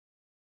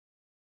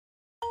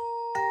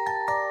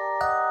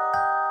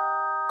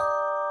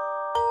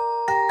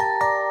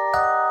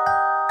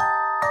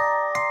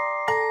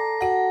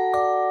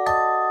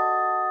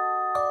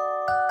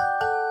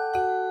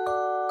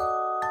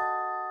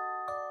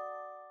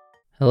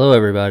Hello,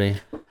 everybody.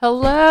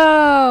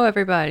 Hello,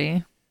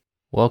 everybody,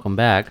 Welcome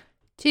back.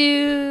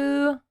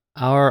 to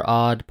Our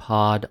Odd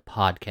Pod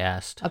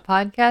podcast. a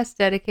podcast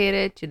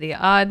dedicated to the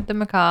odd, the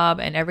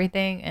macabre, and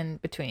everything in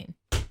between.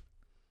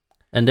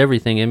 And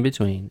everything in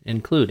between,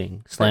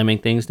 including slamming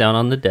things down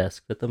on the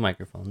desk that the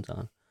microphone's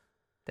on.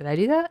 Did I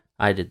do that?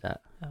 I did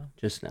that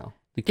just now.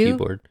 The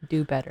keyboard.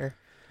 Do better.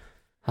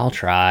 I'll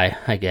try,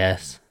 I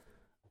guess.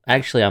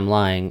 Actually, I'm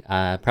lying.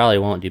 I probably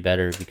won't do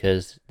better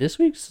because this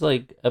week's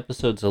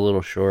episode's a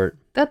little short.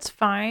 That's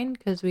fine,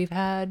 because we've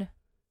had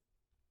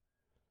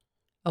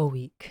a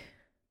week.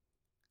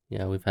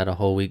 Yeah, we've had a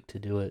whole week to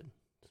do it.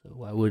 So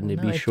why wouldn't it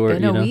No, be it's short,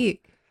 been you a know?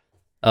 week.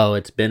 Oh,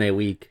 it's been a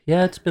week.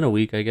 Yeah, it's been a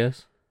week, I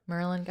guess.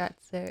 Merlin got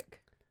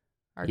sick.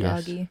 Our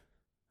Yes. doggy.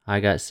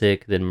 I got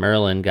sick, then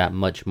Merlin got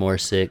much more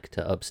sick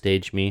to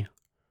upstage me.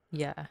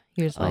 Yeah.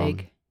 He was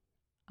like,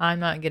 I'm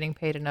not getting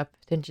paid enough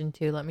attention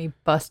to. Let me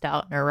bust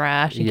out in a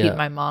rash and Yeah. keep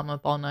my mom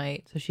up all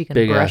night so she can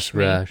Big brush ass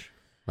me. rash.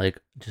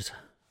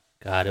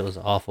 God, it was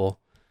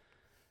awful.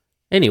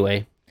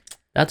 Anyway,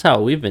 that's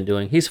how we've been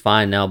doing. He's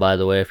fine now, by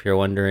the way, if you're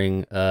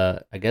wondering.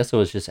 I guess it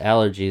was just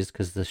allergies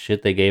because the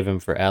shit they gave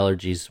him for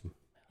allergies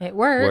It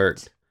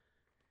worked.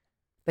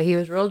 But he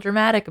was real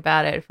dramatic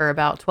about it for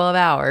about 12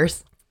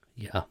 hours.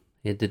 Yeah,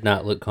 it did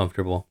not look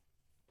comfortable.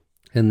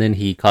 And then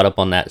he caught up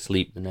on that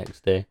sleep the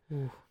next day.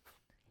 Ooh.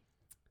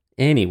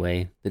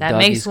 Anyway, That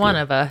makes one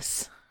of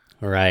us.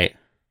 Right.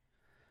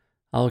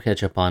 I'll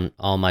catch up on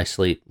all my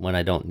sleep when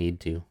I don't need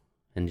to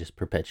and just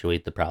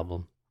perpetuate the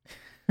problem.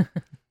 I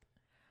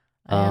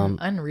am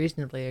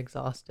unreasonably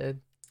exhausted.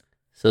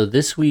 So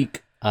this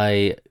week,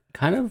 I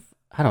don't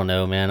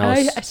know, man.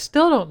 I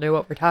still don't know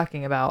what we're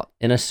talking about.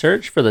 In a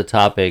search for the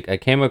topic, I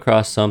came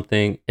across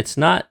something. It's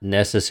not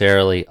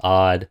necessarily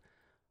odd.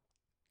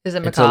 Is it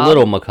macabre? It's a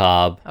little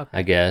macabre, Okay.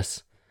 I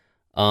guess.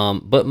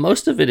 But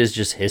most of it is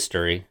just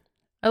history.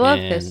 I love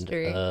And,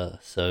 history.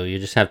 So you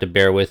just have to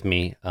bear with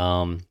me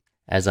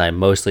as I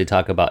mostly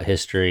talk about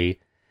history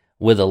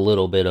with a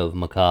little bit of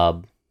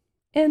macabre.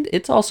 And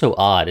it's also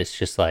odd. It's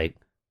just like,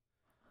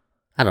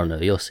 I don't know.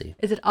 You'll see.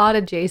 Is it odd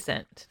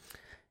adjacent?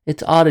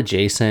 It's odd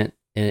adjacent.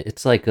 And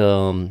it's like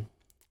kind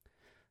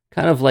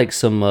of like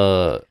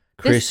some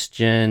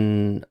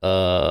Christian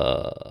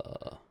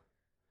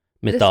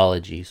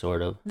mythology,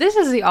 sort of. This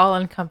is the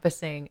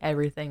all-encompassing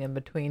everything in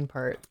between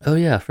part. Oh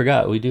yeah, I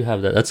forgot we do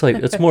have that.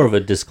 It's more of a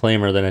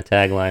disclaimer than a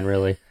tagline,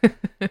 really.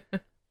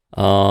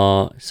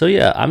 So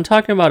yeah, I'm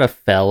talking about a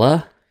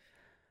fella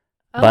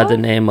by the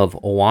name of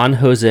Juan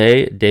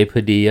Jose de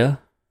Padilla.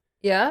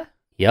 Yeah?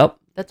 Yep.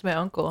 That's my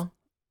uncle.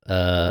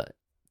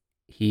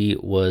 He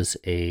was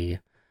a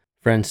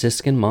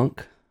Franciscan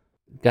monk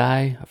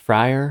guy, a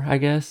friar, I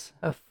guess.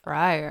 A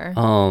friar.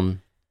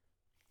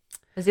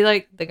 Is he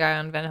like the guy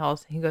on Van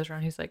Helsing? He goes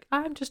around, he's like,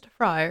 I'm just a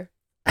friar.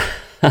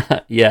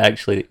 Yeah,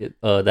 actually,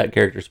 that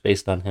character's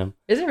based on him.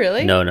 Is it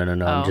really? No,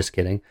 I'm Oh. just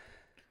kidding.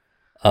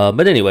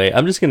 But anyway,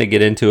 I'm just going to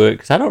get into it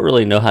because I don't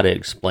really know how to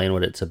explain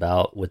what it's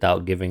about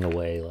without giving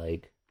away,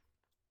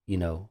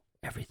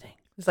 everything.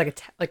 It's like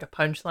a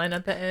punchline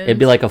at the end. It'd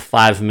be like a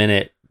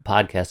 5-minute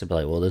podcast. It'd be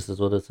like, well, this is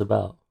what it's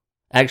about.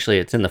 Actually,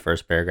 it's in the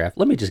first paragraph.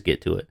 Let me just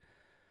get to it.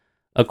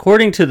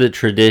 According to the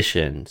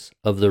traditions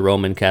of the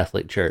Roman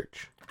Catholic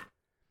Church,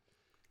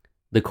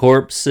 the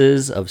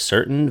corpses of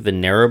certain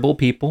venerable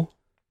people,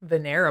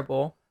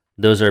 Venerable.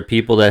 those are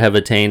people that have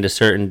attained a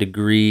certain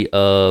degree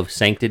of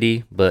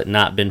sanctity, but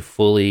not been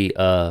fully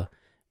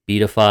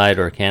beatified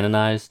or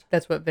canonized.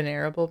 That's what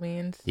venerable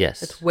means?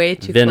 Yes. It's way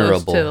too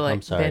Venerable. close to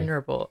I'm sorry.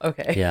 venerable.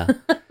 Okay. Yeah.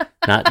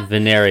 Not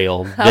venereal, I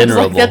was like,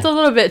 venerable. that's a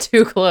little bit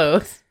too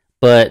close.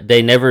 But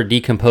they never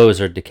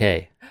decompose or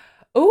decay.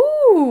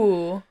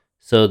 Ooh.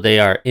 So they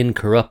are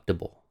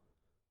incorruptible.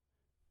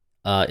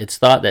 It's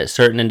thought that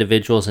certain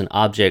individuals and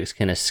objects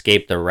can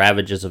escape the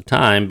ravages of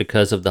time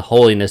because of the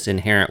holiness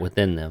inherent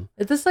within them.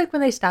 Is this like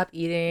when they stop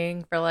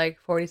eating for like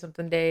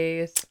 40-something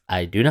days?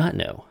 I do not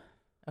know.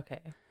 Okay.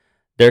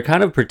 They're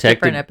kind of protected.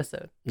 Different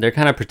episode. They're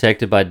kind of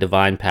protected by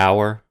divine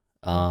power.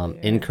 Yeah.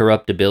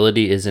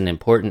 Incorruptibility is an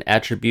important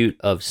attribute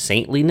of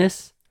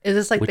saintliness, Is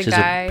this like which the is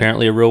guy?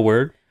 apparently a real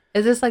word.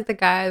 Is this like the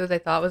guy that they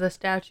thought was a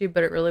statue,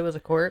 but it really was a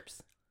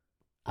corpse?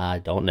 I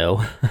don't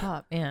know.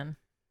 Oh, man.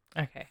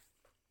 Okay.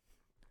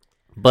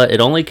 But it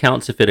only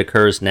counts if it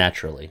occurs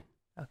naturally.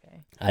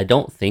 Okay. I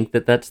don't think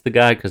that that's the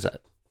guy because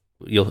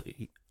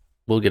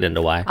we'll get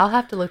into why. I'll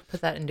have to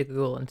put that into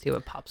Google and see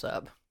what pops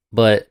up.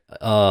 But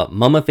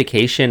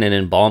mummification and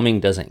embalming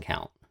doesn't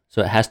count.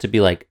 So it has to be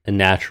like a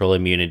natural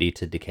immunity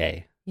to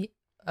decay.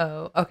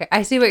 Oh, okay.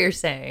 I see what you're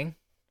saying.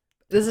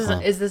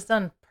 Is this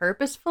done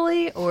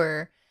purposefully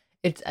or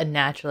it's a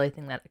naturally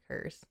thing that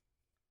occurs?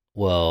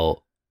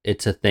 Well,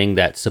 it's a thing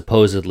that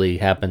supposedly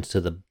happens to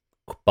the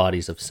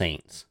bodies of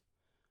saints.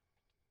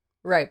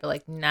 Right, but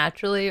like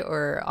naturally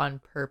or on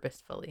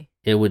purposefully?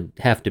 It would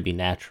have to be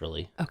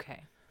naturally.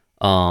 Okay.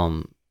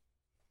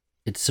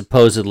 It's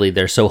supposedly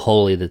they're so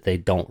holy that they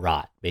don't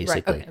rot,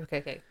 basically. Right.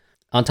 Okay.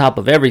 On top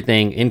of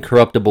everything,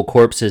 incorruptible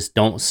corpses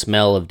don't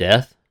smell of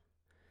death.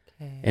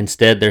 Okay.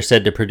 Instead, they're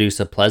said to produce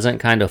a pleasant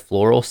kind of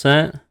floral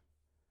scent.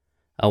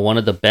 One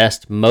of the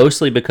best,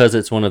 mostly because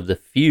it's one of the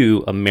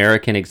few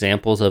American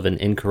examples of an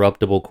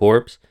incorruptible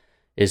corpse,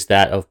 is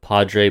that of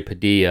Padre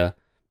Padilla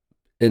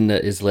in the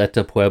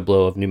Isleta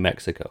Pueblo of New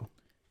Mexico.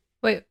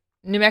 Wait,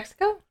 New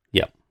Mexico?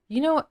 Yeah.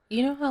 You know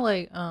how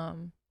like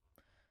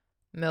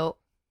milk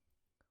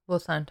will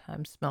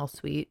sometimes smell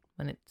sweet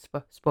when it's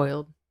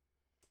spoiled.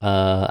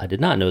 I did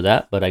not know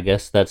that, but I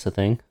guess that's the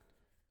thing.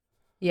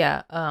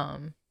 Yeah.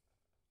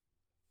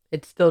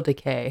 It's still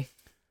decay.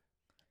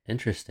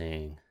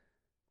 Interesting.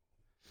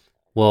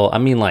 Well, I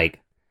mean, like,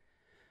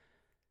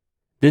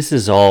 this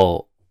isn't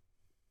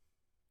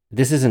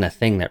a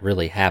thing that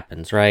really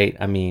happens, right?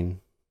 I mean,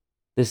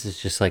 this is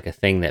just like a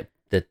thing that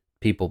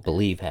people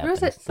believe happens.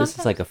 This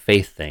is like a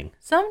faith thing.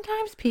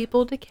 Sometimes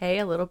people decay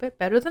a little bit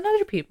better than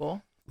other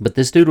people. But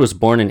this dude was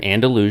born in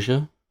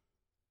Andalusia.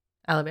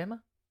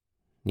 Alabama?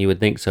 You would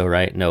think so,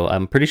 right? No,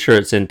 I'm pretty sure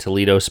it's in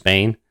Toledo,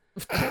 Spain.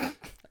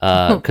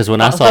 Because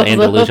when I saw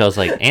Andalusia, I was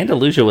like,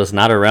 Andalusia was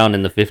not around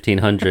in the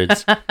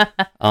 1500s.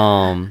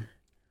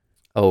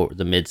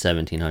 The mid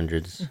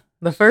 1700s.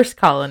 The first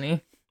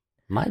colony.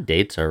 My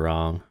dates are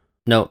wrong.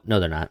 No,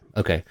 they're not.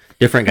 Okay,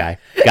 different guy.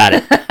 Got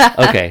it.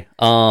 Okay.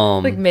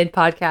 Like mid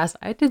podcast,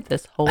 I did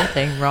this whole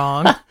thing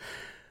wrong.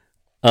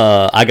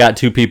 I got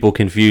two people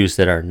confused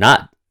that are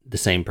not the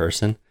same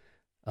person.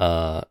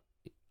 Okay,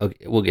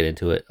 we'll get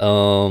into it.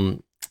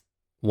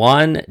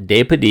 Juan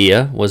de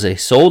Padilla was a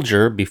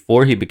soldier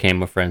before he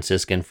became a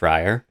Franciscan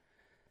friar.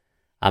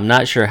 I'm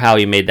not sure how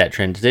he made that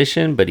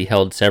transition, but he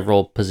held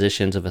several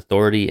positions of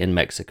authority in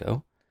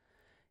Mexico.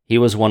 He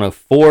was one of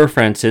 4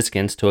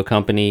 Franciscans to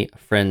accompany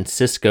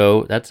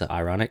Francisco, that's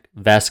ironic,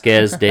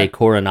 Vasquez de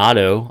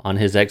Coronado on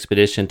his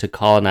expedition to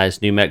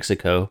colonize New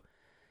Mexico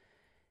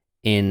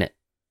in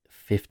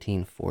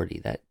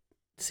 1540.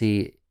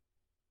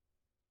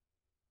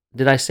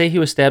 Did I say he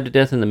was stabbed to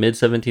death in the mid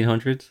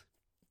 1700s?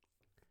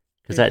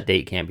 Because that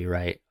date can't be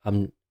right. I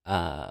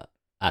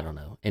don't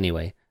know.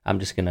 Anyway, I'm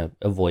just gonna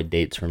avoid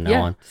dates from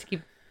now on.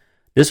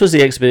 This was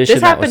the expedition.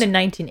 This happened in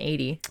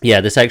 1980.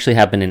 Yeah, this actually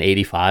happened in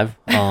 85.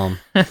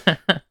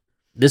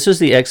 This was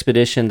the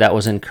expedition that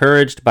was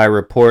encouraged by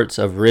reports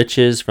of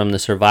riches from the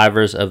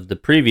survivors of the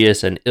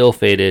previous and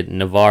ill-fated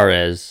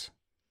Narvaez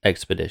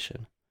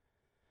expedition.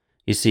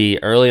 You see,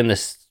 early in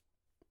this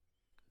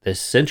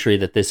century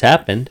that this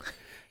happened,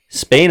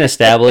 Spain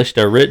established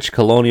a rich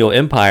colonial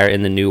empire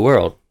in the New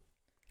World.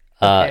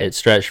 It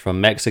stretched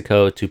from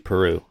Mexico to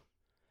Peru,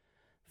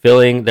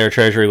 filling their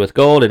treasury with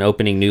gold and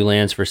opening new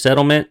lands for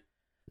settlement.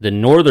 The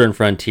northern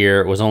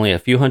frontier was only a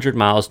few hundred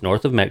miles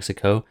north of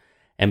Mexico,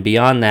 and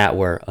beyond that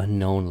were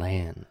unknown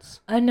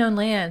lands. Unknown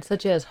lands,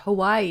 such as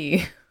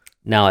Hawaii.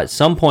 Now, at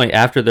some point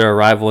after their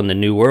arrival in the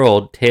New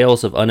World,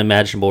 tales of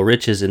unimaginable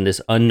riches in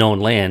this unknown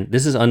land.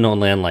 This is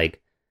unknown land,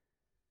 like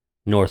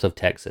north of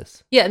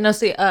Texas. Yeah, no,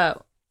 see,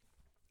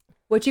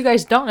 what you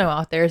guys don't know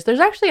out there is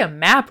there's actually a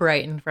map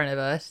right in front of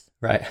us.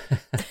 Right.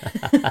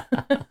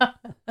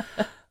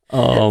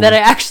 That I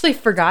actually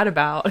forgot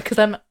about because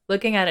I'm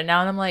looking at it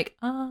now and I'm like,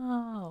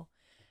 oh,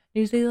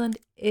 New Zealand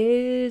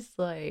is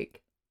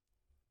like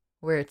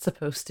where it's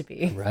supposed to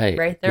be.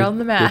 Right there on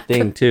the map. Good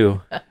thing,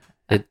 too.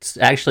 It's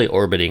actually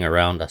orbiting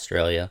around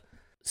Australia.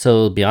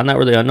 So beyond that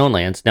were the unknown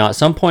lands. Now, at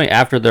some point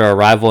after their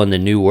arrival in the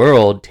New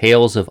World,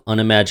 tales of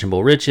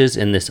unimaginable riches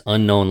in this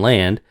unknown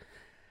land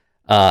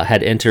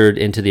had entered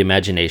into the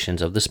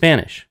imaginations of the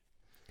Spanish.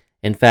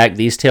 In fact,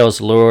 these tales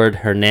lured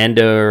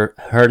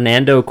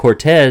Hernando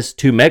Cortez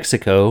to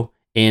Mexico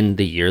in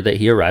the year that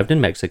he arrived in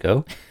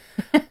Mexico,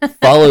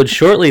 followed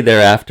shortly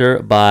thereafter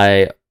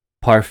by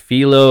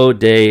Parfilo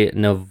de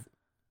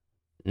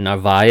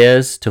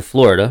Narvaez to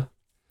Florida.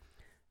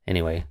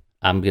 Anyway,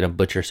 I'm going to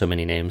butcher so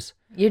many names.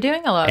 You're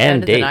doing a lot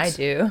better than I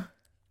do.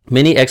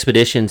 Many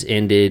expeditions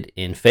ended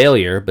in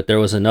failure, but there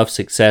was enough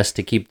success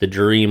to keep the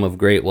dream of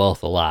great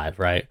wealth alive,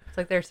 right? It's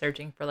like they're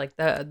searching for like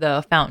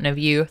the fountain of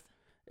youth.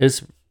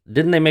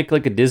 Didn't they make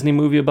like a Disney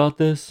movie about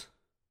this?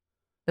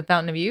 The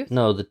Fountain of Youth?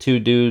 No, the 2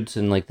 dudes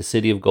in like the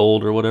City of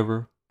Gold or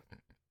whatever.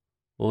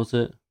 What was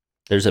it?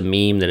 There's a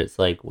meme that it's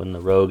like when the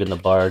rogue and the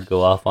bard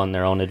go off on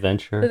their own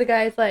adventure. So the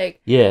guy's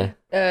like, yeah,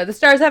 the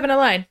stars haven't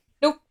aligned.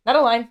 Nope, not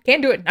aligned.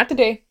 Can't do it. Not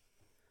today.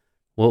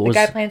 The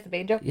guy plants the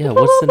banjo. Yeah,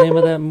 what's the name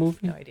of that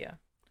movie? No idea.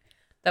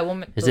 That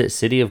woman. Is it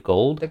City of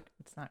Gold?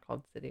 It's not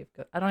called City of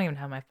Gold. I don't even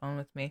have my phone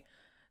with me.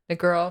 The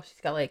girl, she's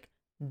got like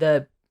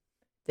the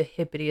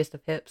hippitiest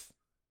of hips.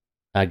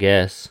 I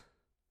guess.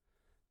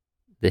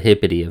 The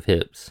hippity of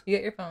hips. You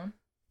got your phone?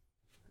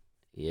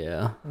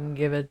 Yeah.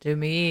 Give it to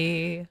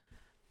me.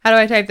 How do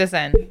I type this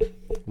in?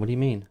 What do you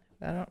mean?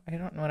 I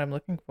don't know what I'm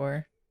looking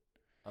for.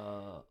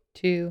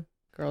 2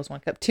 girls,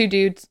 1 cup. 2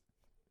 dudes.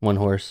 1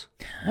 horse.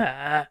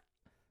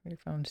 Your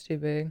phone's too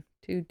big.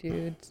 2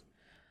 dudes.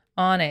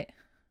 On it.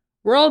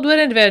 Worldwood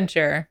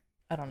Adventure.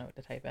 I don't know what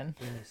to type in.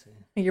 Let me see.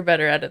 You're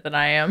better at it than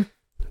I am.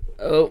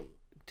 Oh,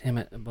 damn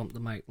it. I bumped the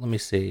mic. Let me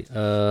see.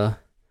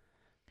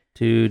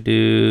 2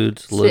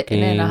 dudes sitting looking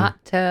in a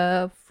hot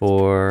tub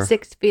for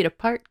 6 feet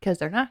apart because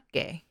they're not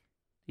gay.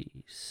 The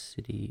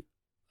City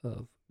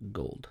of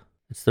Gold.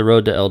 It's The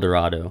Road to El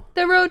Dorado.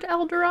 The Road to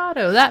El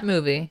Dorado. That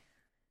movie.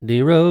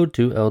 The road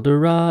to El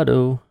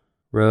Dorado.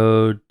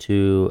 Road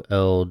to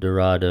El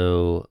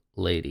Dorado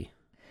lady.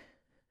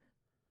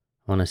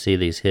 I want to see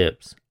these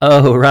hips.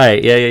 Oh,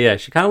 right. Yeah.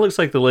 She kind of looks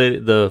like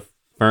the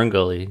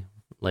Ferngully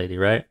lady,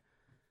 right?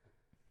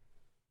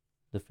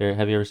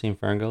 Have you ever seen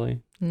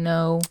Ferngully?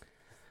 No.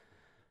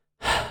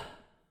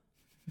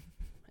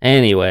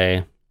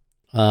 Anyway,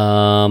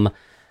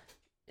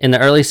 in the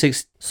early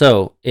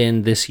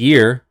in this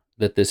year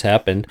that this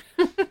happened,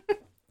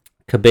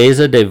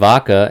 Cabeza de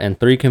Vaca and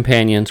 3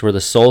 companions were the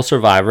sole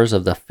survivors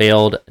of the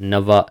failed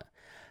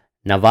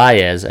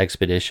Narvaez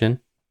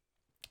expedition.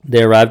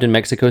 They arrived in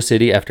Mexico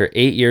City after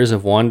 8 years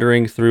of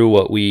wandering through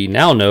what we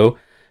now know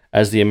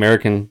as the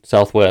American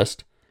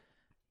Southwest.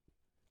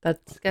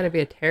 That's got to be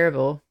a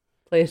terrible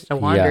place to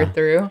wander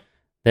through.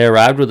 They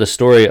arrived with a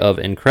story of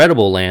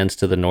incredible lands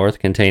to the north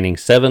containing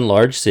 7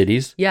 large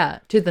cities. Yeah,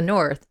 to the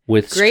north.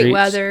 With great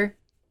weather.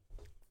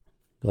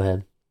 Go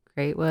ahead.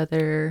 Great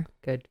weather,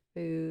 good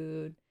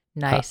food,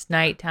 nice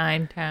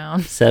nighttime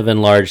town.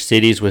 7 large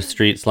cities with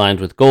streets lined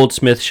with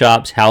goldsmith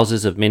shops,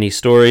 houses of many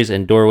stories,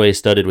 and doorways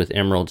studded with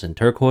emeralds and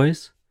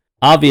turquoise.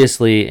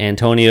 Obviously,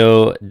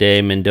 Antonio de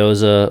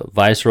Mendoza,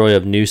 Viceroy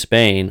of New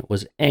Spain,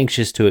 was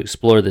anxious to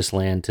explore this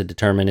land to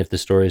determine if the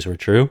stories were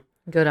true.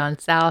 Go down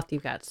south,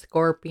 you've got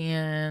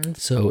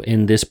scorpions. So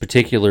in this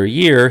particular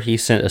year, he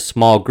sent a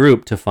small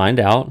group to find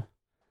out.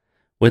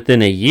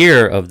 Within a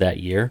year of that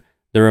year,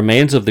 the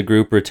remains of the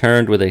group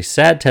returned with a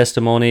sad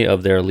testimony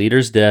of their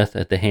leader's death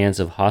at the hands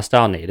of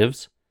hostile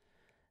natives.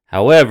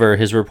 However,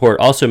 his report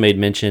also made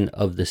mention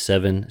of the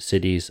 7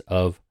 cities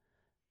of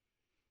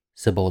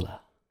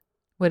Cibola.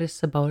 What is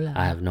Cibola?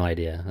 I have no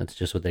idea. That's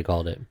just what they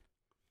called it.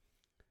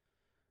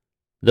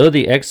 Though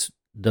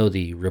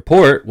the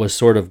report was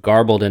sort of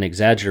garbled and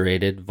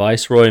exaggerated,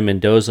 Viceroy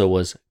Mendoza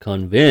was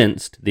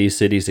convinced these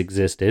cities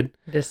existed.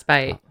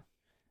 Despite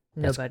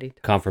nobody.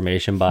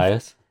 Confirmation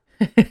bias.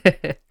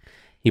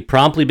 He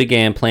promptly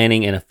began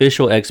planning an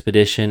official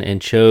expedition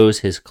and chose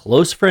his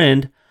close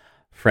friend,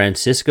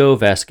 Francisco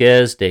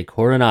Vasquez de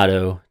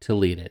Coronado, to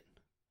lead it.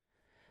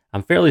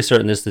 I'm fairly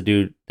certain this is the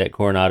dude that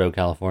Coronado,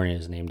 California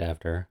is named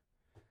after.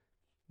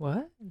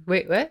 What?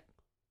 Wait, what?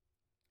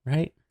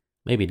 Right?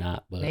 Maybe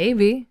not, but...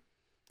 Maybe.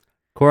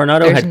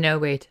 There's no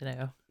way to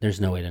know.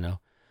 There's no way to know.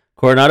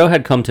 Coronado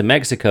had come to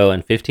Mexico in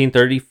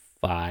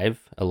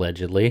 1535,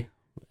 allegedly,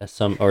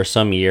 some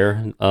year,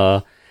 and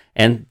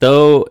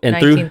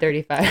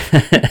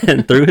 1935.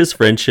 And through his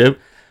friendship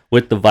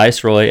with the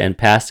viceroy and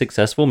past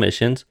successful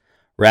missions,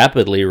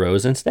 rapidly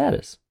rose in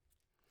status.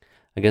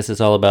 I guess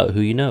it's all about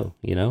who you know,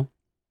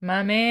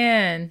 My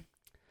man.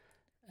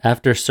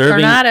 After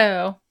serving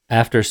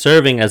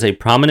as a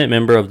prominent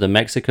member of the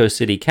Mexico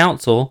City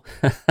Council,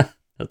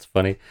 that's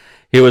funny.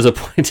 He was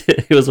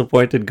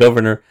appointed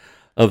governor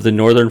of the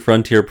northern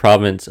frontier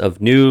province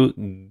of New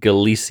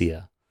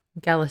Galicia.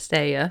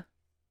 Galicia.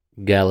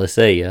 I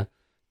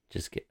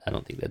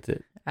don't think that's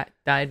it.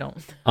 I don't.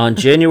 On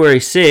January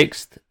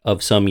 6th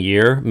of some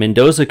year,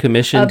 Mendoza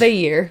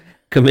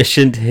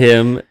commissioned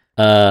him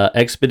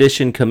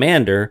expedition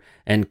commander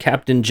and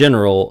captain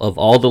general of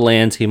all the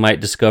lands he might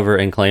discover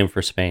and claim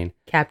for Spain.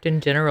 Captain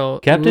General.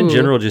 Captain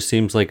General just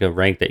seems like a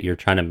rank that you're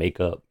trying to make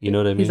up. You know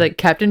what I mean? He's like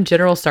Captain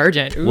General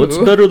Sergeant. Ooh. What's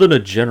better than a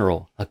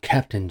general? A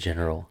Captain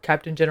General.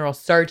 Captain General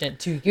Sergeant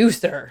to you,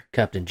 sir.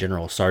 Captain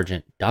General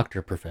Sergeant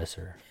Dr.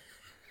 Professor.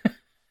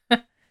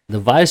 The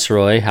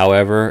Viceroy,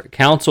 however,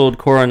 counseled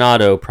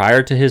Coronado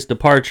prior to his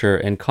departure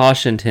and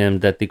cautioned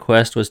him that the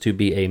quest was to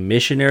be a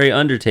missionary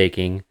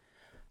undertaking,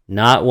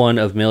 not one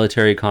of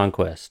military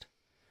conquest.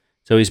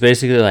 So he's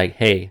basically like,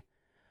 hey,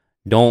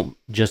 don't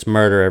just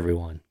murder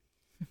everyone.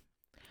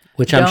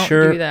 Which don't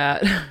do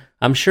that.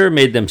 I'm sure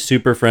made them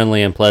super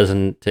friendly and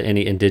pleasant to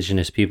any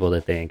indigenous people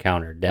that they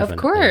encountered, definitely.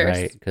 Of course.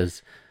 Right?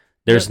 Because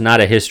there's not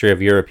a history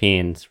of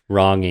Europeans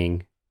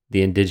wronging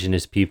the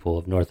indigenous people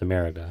of North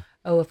America.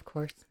 Oh, of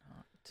course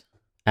not.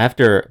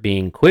 After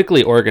being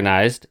quickly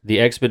organized, the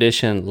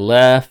expedition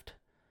left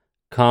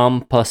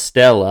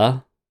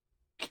Compostela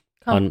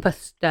on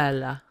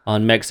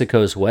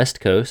Mexico's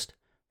west coast,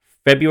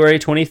 February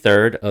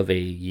 23rd of a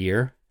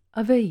year.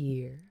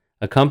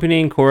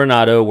 Accompanying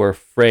Coronado were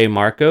Fray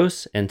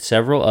Marcos and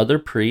several other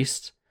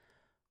priests,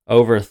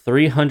 over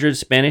 300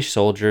 Spanish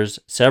soldiers,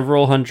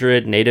 several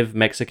hundred native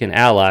Mexican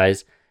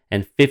allies,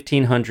 and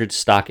 1,500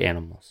 stock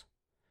animals.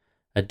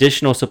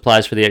 Additional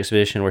supplies for the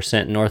expedition were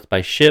sent north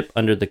by ship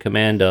under the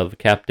command of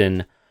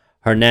Captain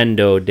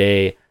Hernando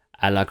de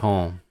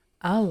Alarcón.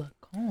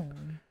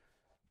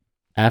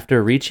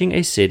 After reaching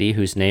a city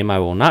whose name I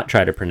will not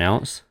try to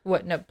pronounce.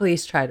 What? No,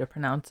 please try to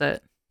pronounce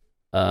it.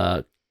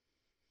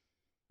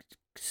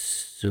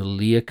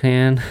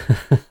 Culiacan.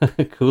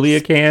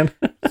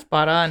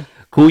 Spot on.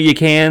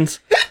 Culiacans.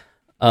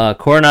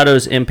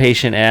 Coronado's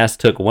impatient ass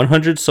took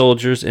 100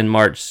 soldiers and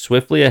marched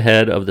swiftly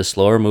ahead of the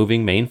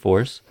slower-moving main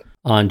force.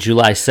 On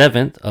July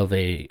 7th of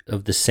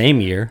the same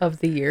year.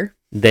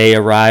 They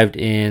arrived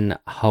in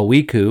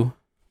Hawiku.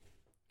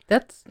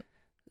 That's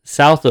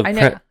south of.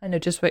 I know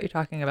just what you're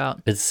talking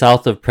about. It's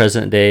south of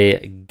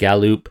present-day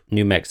Gallup,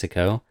 New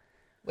Mexico.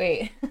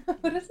 Wait,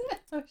 what is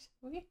it? Oh,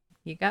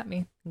 you got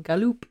me.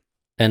 Galoop.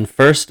 And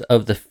first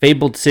of the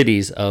fabled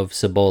cities of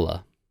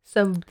Cibola.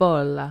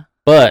 Cibola.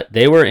 But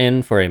they were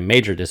in for a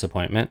major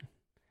disappointment.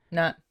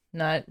 Not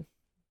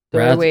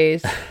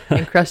doorways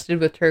encrusted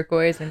with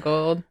turquoise and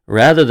gold.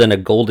 Rather than a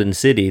golden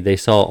city, they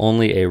saw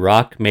only a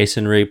rock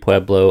masonry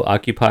pueblo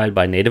occupied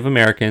by Native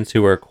Americans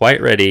who were quite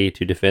ready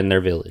to defend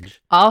their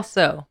village.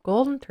 Also,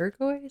 gold and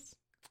turquoise?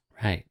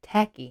 Right.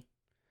 Tacky.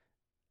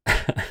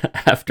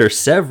 After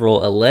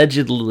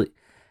allegedly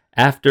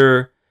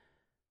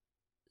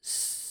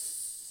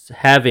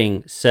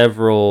having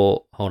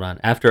several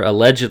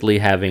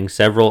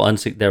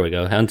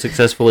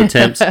unsuccessful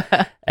attempts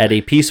at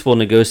a peaceful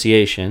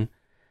negotiation,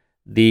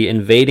 the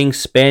invading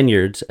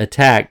Spaniards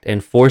attacked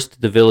and forced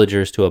the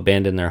villagers to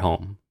abandon their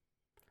home.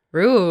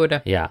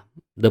 Rude. Yeah.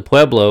 The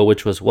pueblo,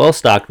 which was well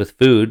stocked with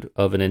food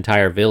of an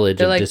entire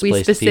village of displaced people.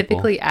 We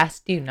specifically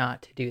asked you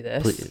not to do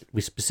this.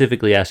 We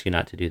specifically asked you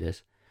not to do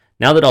this.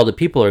 Now that all the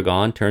people are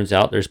gone, turns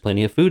out there's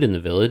plenty of food in the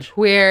village.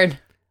 Weird.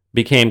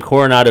 Became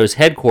Coronado's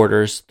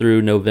headquarters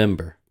through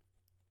November.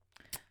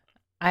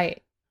 I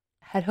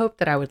had hoped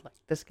that I would like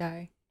this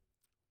guy.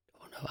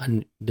 Oh,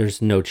 no,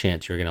 there's no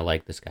chance you're going to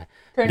like this guy.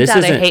 Turns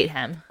out I hate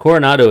him.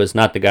 Coronado is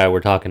not the guy we're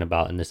talking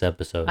about in this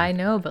episode. I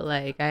know, but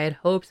I had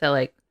hopes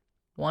that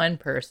one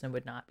person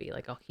would not be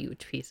a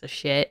huge piece of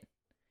shit.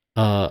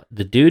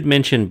 The dude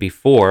mentioned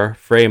before,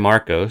 Fray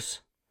Marcos.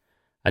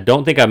 I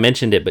don't think I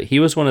mentioned it, but he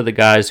was one of the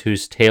guys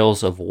whose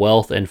tales of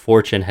wealth and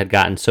fortune had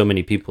gotten so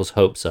many people's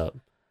hopes up.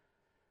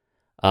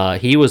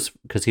 He was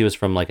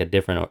from a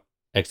different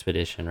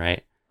expedition,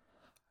 right?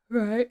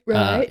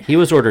 Right. He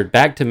was ordered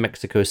back to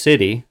Mexico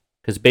City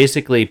because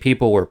basically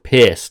people were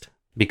pissed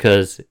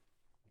because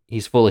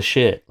he's full of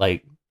shit.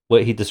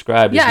 What he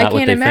described is not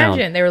what they found. Yeah, I can't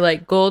imagine. They were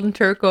gold and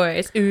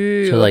turquoise.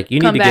 Ooh, so you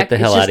need to get the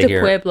hell out of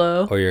here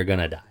Pueblo. Or you're going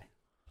to die.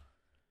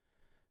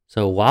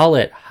 So while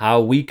at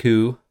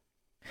Hawiku,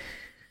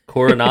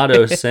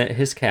 Coronado sent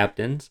his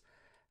captains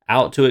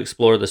out to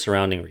explore the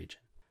surrounding region.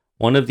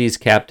 One of these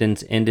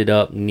captains ended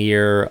up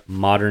near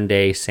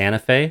modern-day Santa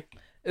Fe.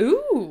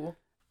 Ooh.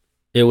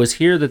 It was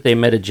here that they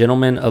met a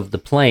gentleman of the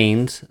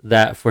plains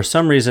that for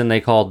some reason they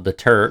called the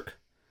Turk,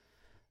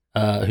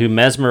 who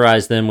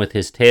mesmerized them with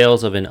his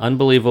tales of an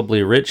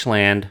unbelievably rich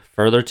land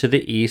further to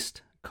the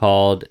east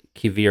called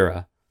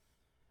Quivira.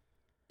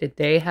 Did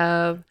they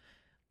have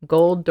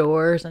gold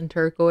doors and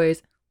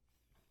turquoise?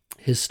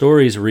 His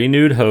stories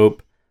renewed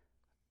hopes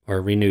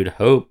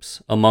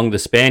among the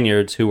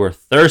Spaniards who were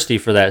thirsty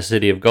for that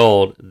city of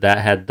gold that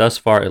had thus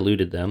far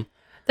eluded them.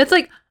 That's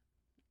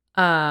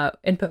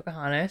in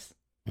Pocahontas,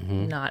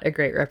 not a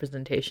great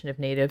representation of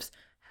natives.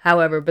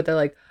 However, but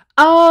they're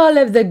all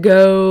of the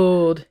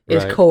gold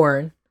is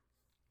corn.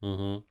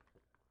 Mm-hmm.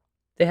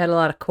 They had a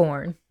lot of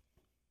corn.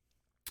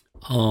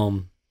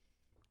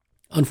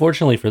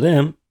 Unfortunately for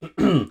them,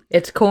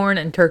 it's corn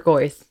and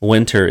turquoise.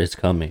 Winter is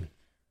coming.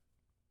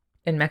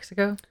 In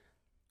Mexico?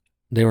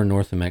 They were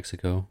north of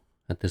Mexico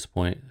at this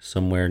point,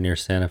 somewhere near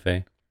Santa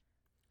Fe.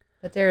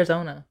 That's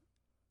Arizona.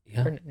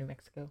 Yeah. Or New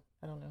Mexico.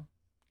 I don't know.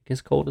 It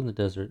gets cold in the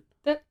desert.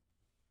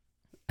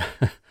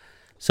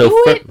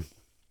 So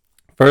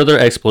further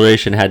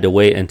exploration had to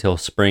wait until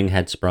spring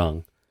had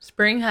sprung.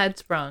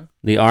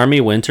 The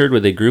army wintered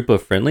with a group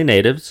of friendly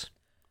natives.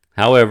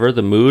 However,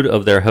 the mood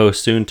of their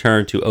hosts soon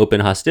turned to open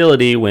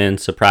hostility when,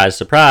 surprise,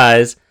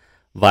 surprise,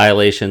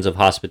 violations of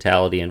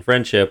hospitality and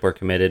friendship were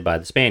committed by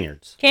the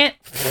Spaniards.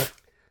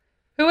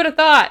 Who would have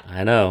thought?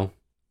 I know.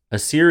 A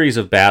series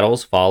of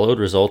battles followed,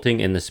 resulting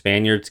in the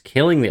Spaniards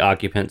killing the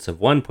occupants of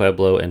one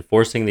pueblo and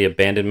forcing the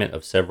abandonment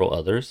of several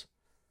others.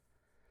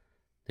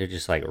 They're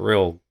just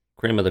real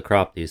cream of the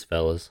crop, these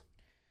fellas.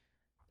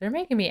 They're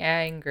making me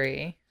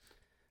angry.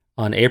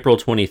 On April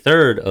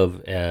 23rd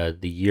of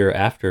the year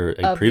after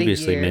a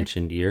previously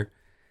mentioned year,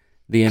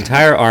 the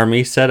entire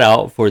army set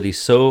out for the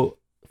so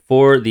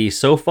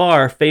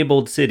far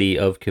fabled city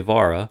of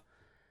Quivira,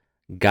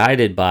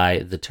 guided by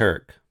the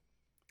Turk.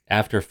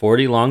 After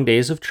 40 long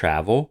days of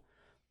travel,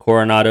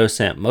 Coronado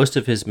sent most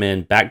of his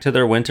men back to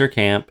their winter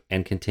camp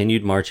and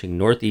continued marching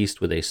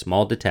northeast with a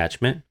small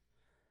detachment.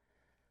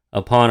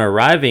 Upon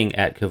arriving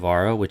at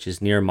Quivira, which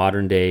is near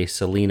modern-day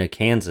Salina,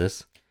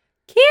 Kansas,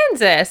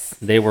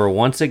 they were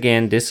once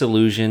again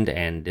disillusioned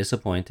and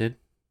disappointed.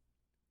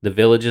 The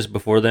villages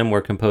before them were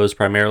composed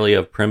primarily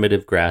of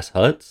primitive grass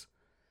huts.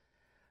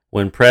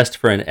 When pressed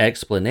for an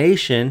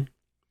explanation,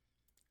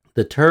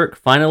 the Turk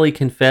finally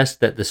confessed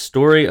that the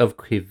story of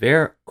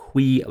Quivira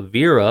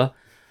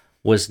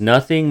was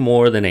nothing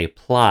more than a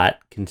plot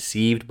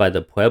conceived by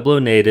the Pueblo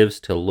natives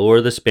to lure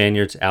the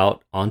Spaniards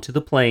out onto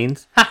the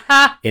plains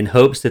in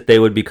hopes that they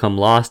would become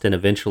lost and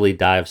eventually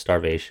die of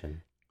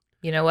starvation.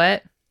 You know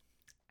what?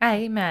 I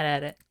ain't mad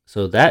at it.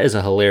 So that is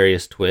a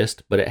hilarious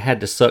twist, but it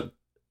had to suck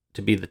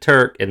to be the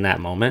Turk in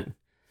that moment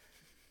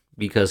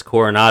because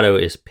Coronado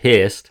is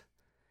pissed.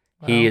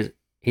 Well,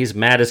 he's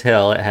mad as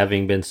hell at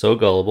having been so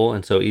gullible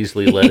and so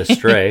easily led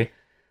astray.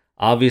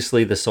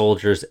 Obviously, the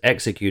soldiers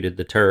executed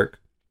the Turk.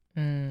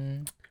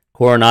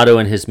 Coronado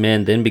and his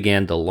men then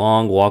began the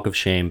long walk of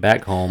shame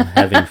back home,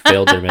 having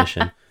failed their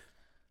mission.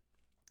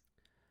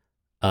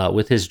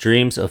 With his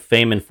dreams of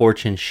fame and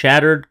fortune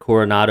shattered,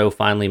 Coronado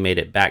finally made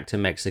it back to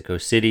Mexico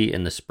City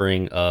in the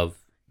spring of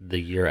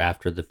the year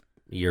after the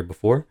year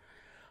before.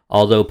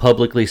 Although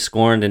publicly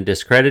scorned and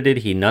discredited,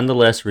 he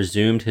nonetheless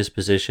resumed his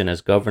position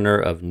as governor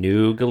of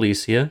New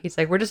Galicia. He's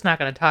like, we're just not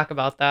going to talk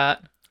about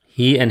that.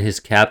 He and his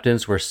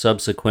captains were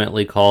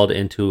subsequently called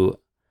into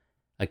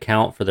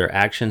account for their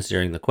actions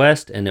during the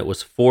quest, and it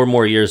was 4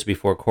 more years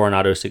before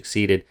Coronado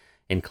succeeded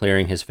in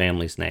clearing his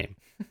family's name.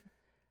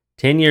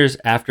 10 years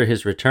after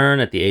his return,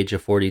 at the age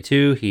of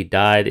 42, he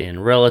died in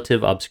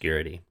relative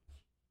obscurity.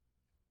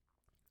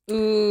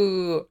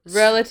 Ooh,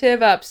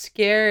 relative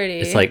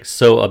obscurity. It's like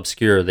so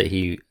obscure that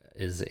he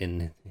is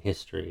in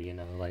history, you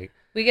know, like.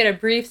 We get a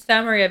brief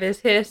summary of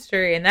his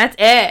history, and that's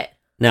it.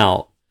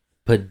 Now,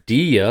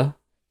 Padilla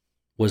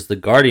was the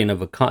guardian of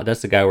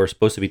that's the guy we're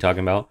supposed to be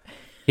talking about.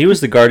 He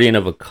was the guardian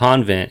of a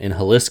convent in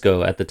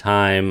Jalisco at the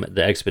time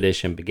the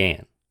expedition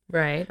began.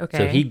 Right, okay.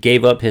 So he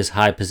gave up his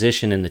high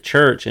position in the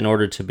church in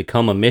order to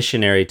become a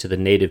missionary to the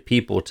native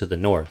people to the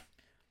north.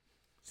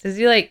 So is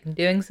he, like,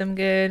 doing some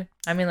good?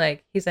 I mean,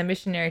 like, he's a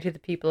missionary to the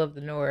people of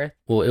the north.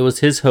 Well, it was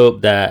his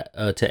hope that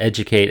to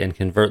educate and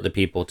convert the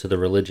people to the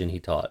religion he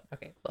taught.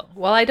 Okay,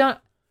 well, I don't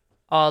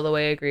all the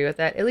way agree with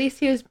that. At least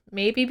he was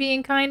maybe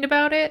being kind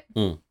about it.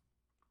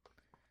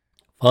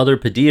 Father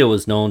Padilla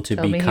was known to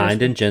be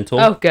kind and gentle.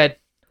 Oh, good.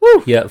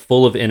 Woo! Yet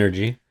full of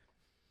energy.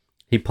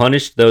 He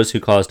punished those who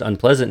caused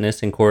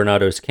unpleasantness in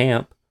Coronado's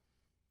camp.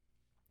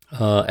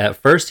 At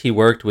first, he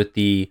worked with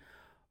the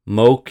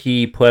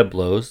Moqui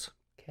Pueblos.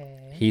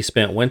 Okay. He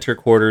spent winter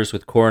quarters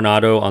with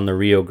Coronado on the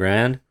Rio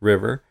Grande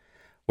River,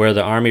 where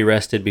the army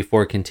rested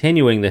before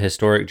continuing the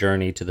historic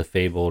journey to the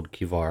fabled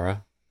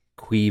Quivira.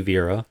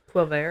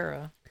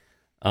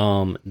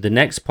 The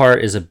next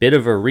part is a bit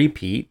of a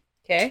repeat.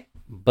 Okay.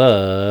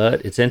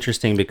 But it's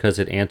interesting because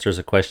it answers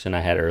a question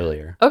I had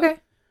earlier. Okay.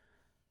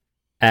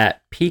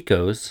 At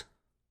Picos,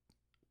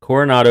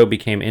 Coronado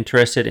became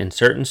interested in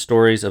certain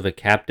stories of a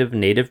captive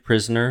native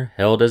prisoner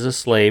held as a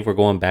slave. We're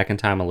going back in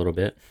time a little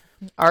bit.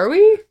 Are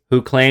we?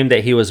 Who claimed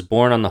that he was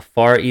born on the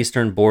far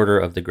eastern border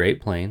of the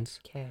Great Plains.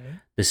 Okay.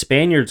 The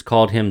Spaniards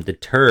called him the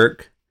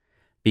Turk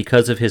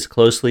because of his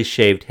closely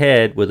shaved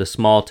head with a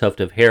small tuft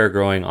of hair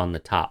growing on the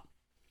top.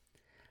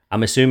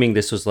 I'm assuming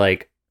this was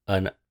like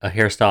a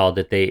hairstyle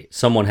that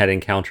someone had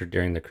encountered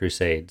during the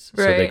Crusades.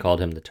 Right. So they called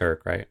him the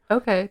Turk, right?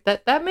 Okay,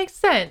 that makes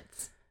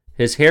sense.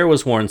 His hair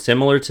was worn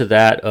similar to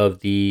that of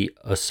the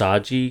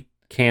Osage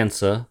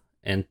Kansa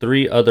and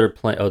 3 other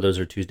those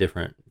are 2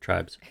 different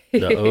tribes.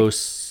 The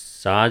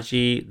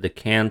Osage, the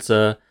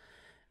Kansa,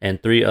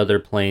 and 3 other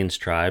Plains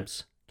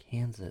tribes.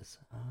 Kansas.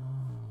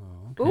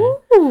 Oh, okay.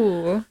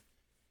 Ooh.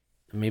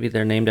 Maybe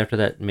they're named after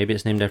that. Maybe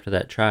it's named after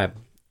that tribe.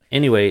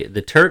 Anyway,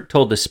 the Turk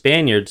told the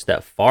Spaniards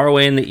that far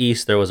away in the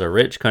east there was a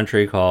rich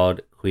country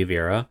called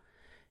Quivira.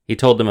 He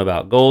told them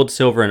about gold,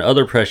 silver, and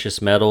other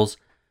precious metals.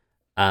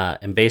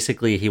 And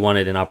basically, he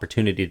wanted an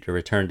opportunity to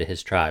return to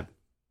his tribe.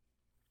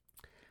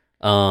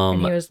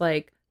 And he was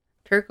like,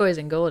 turquoise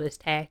and gold is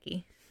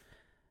tacky.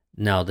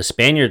 Now, the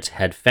Spaniards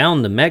had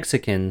found the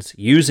Mexicans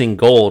using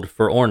gold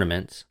for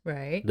ornaments.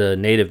 Right. The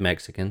native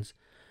Mexicans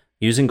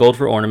using gold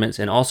for ornaments,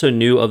 and also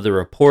knew of the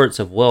reports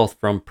of wealth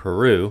from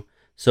Peru.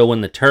 So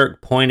when the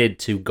Turk pointed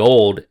to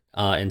gold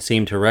and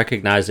seemed to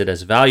recognize it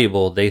as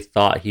valuable, they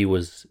thought he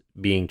was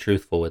being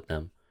truthful with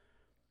them.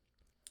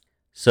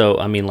 So,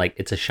 I mean, like,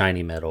 it's a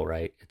shiny metal,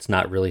 right? It's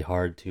not really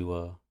hard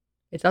to...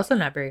 It's also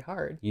not very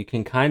hard. You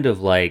can kind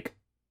of, like,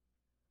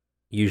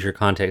 use your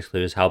context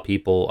clues, how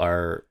people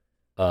are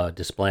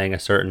displaying a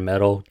certain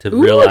metal to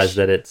realize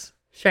that it's...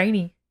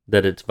 shiny.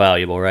 That it's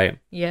valuable, right?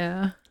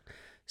 Yeah.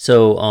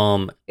 So,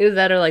 Either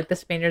that or, like, the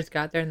Spaniards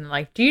got there and they're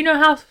like, do you know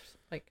how,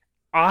 like,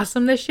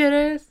 awesome this shit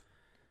is?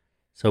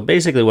 So,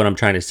 basically what I'm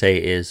trying to say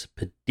is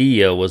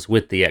Padilla was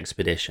with the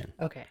expedition.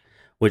 Okay.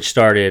 Which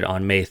started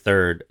on May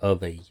 3rd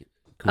of a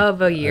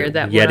year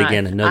that yet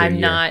again another I'm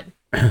year. not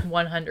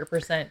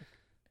 100%.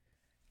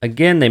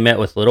 Again, they met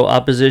with little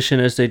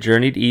opposition as they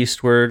journeyed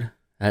eastward.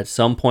 At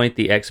some point,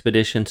 the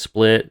expedition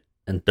split,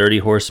 and 30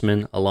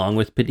 horsemen, along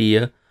with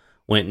Padilla,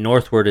 went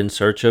northward in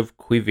search of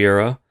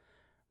Quivira,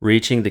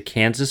 reaching the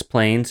Kansas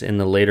plains in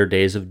the later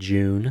days of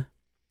June.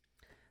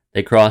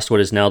 They crossed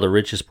what is now the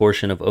richest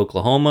portion of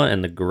Oklahoma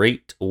and the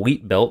Great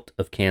Wheat Belt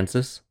of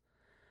Kansas.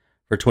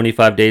 For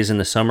 25 days in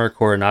the summer,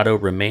 Coronado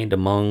remained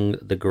among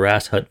the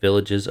grass hut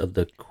villages of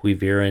the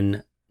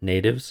Quiviran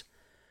natives.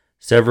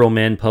 Several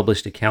men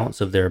published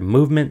accounts of their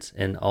movements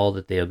and all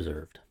that they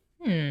observed.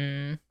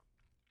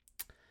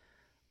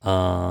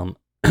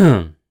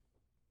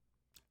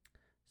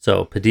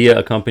 So Padilla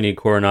accompanied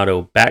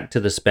Coronado back to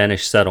the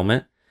Spanish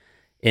settlement.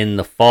 In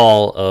the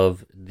fall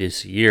of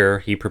this year,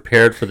 he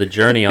prepared for the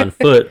journey on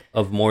foot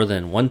of more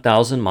than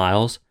 1,000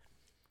 miles,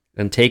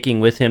 and taking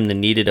with him the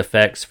needed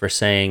effects for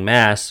saying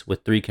Mass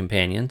with 3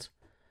 companions.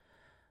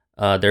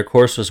 Their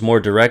course was more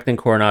direct than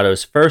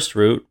Coronado's first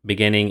route,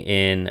 beginning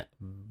in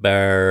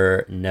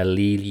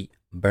Bernalillo,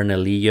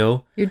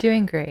 Bernalillo. You're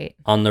doing great.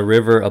 On the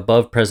river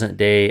above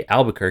present-day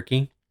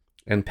Albuquerque,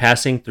 and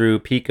passing through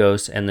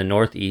Pecos and the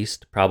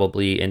northeast,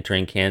 probably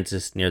entering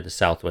Kansas near the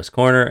southwest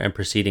corner and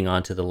proceeding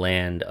on to the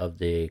land of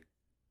the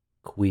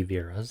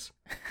Quiveras.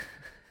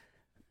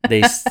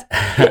 They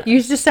you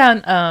used to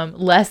sound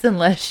less and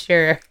less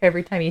sure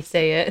every time you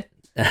say it.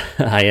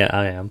 I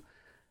am.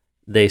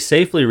 They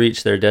safely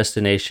reached their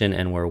destination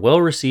and were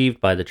well received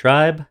by the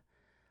tribe.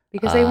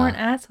 Because they weren't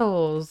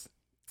assholes.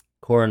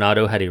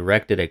 Coronado had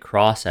erected a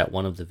cross at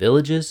one of the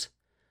villages.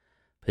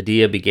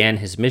 Padilla began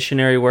his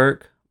missionary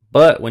work,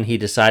 but when he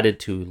decided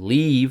to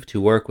leave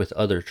to work with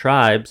other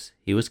tribes,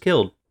 he was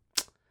killed.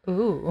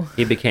 Ooh.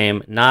 He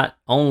became not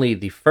only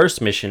the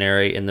first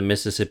missionary in the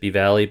Mississippi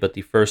Valley, but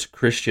the first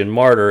Christian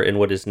martyr in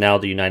what is now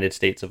the United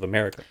States of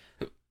America.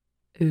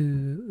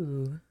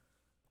 Ooh.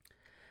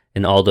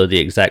 And although the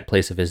exact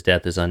place of his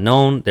death is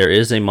unknown, there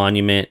is a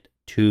monument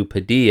to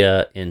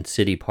Padilla in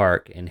City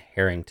Park in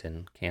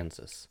Harrington,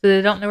 Kansas. So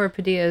they don't know where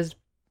Padilla is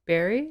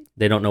buried?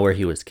 They don't know where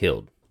he was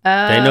killed.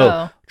 Oh. They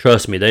know,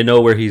 trust me, they know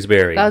where he's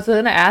buried. I was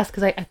going to ask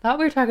because I thought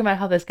we were talking about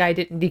how this guy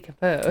didn't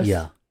decompose.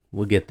 Yeah,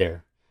 we'll get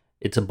there.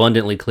 It's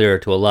abundantly clear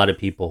to a lot of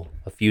people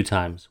a few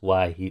times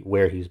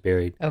where he's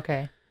buried.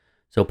 Okay.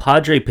 So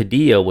Padre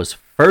Padilla was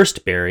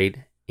first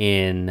buried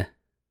in...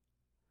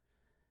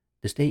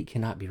 This date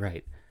cannot be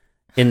right.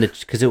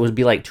 Because it would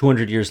be like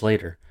 200 years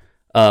later.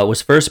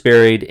 Was first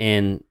buried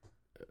in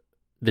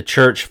the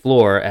church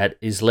floor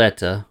at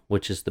Isleta,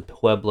 which is the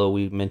pueblo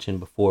we mentioned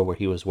before where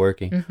he was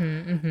working,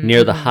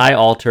 near the high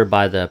altar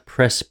by the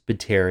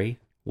presbytery,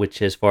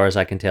 which, as far as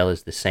I can tell,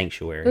 is the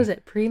sanctuary. What was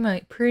it?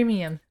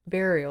 Premium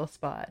burial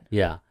spot.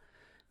 Yeah.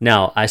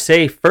 Now, I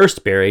say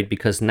first buried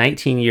because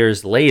 19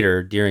 years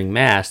later, during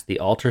Mass, the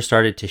altar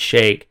started to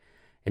shake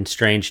and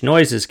strange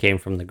noises came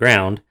from the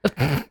ground.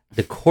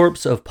 The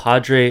corpse of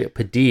Padre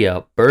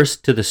Padilla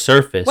burst to the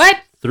surface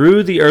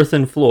through the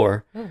earthen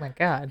floor. Oh my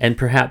God. And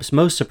perhaps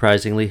most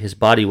surprisingly, his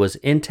body was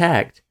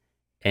intact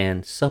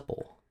and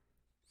supple.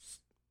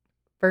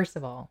 First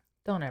of all,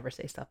 don't ever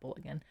say supple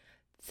again.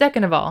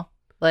 Second of all,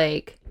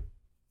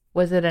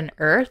 was it an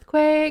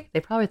earthquake? They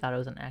probably thought it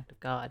was an act of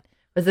God.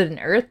 Was it an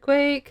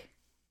earthquake?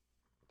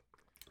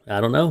 I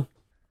don't know.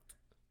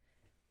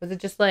 Was it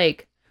just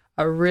like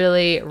a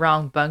really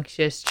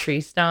rambunctious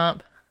tree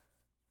stomp?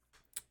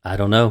 I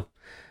don't know.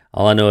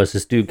 All I know is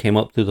this dude came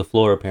up through the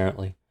floor,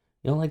 apparently.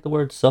 You don't like the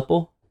word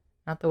supple?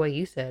 Not the way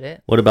you said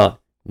it. What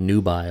about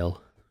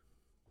nubile?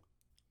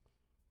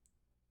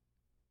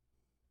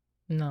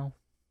 No.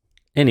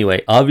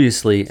 Anyway,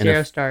 obviously...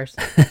 0 stars.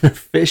 An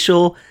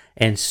official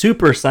and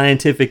super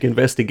scientific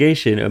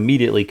investigation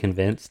immediately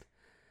convinced.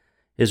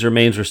 His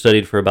remains were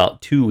studied for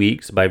about 2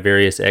 weeks by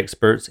various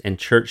experts and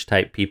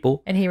church-type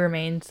people. And he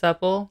remained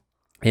supple?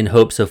 In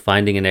hopes of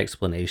finding an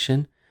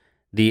explanation.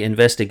 The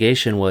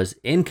investigation was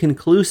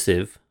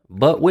inconclusive,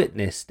 but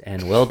witnessed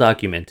and well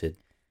documented.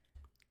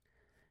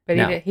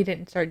 But he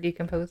didn't start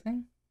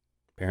decomposing?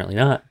 Apparently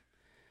not.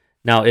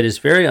 Now, it is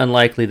very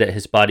unlikely that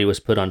his body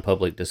was put on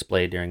public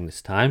display during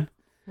this time.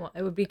 Well,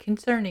 it would be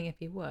concerning if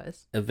he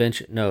was.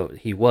 No,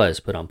 he was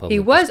put on public display. He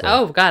was?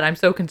 Oh, God, I'm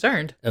so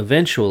concerned.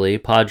 Eventually,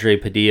 Padre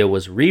Padilla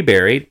was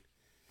reburied.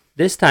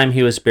 This time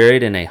he was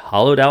buried in a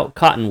hollowed-out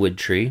cottonwood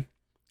tree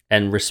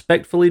and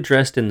respectfully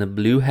dressed in the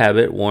blue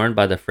habit worn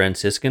by the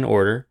Franciscan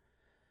order.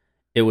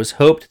 It was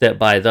hoped that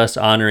by thus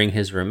honoring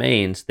his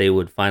remains, they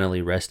would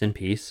finally rest in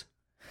peace.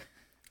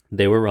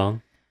 They were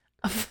wrong.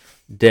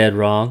 Dead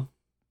wrong.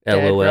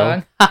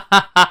 LOL.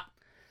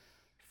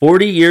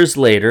 40 years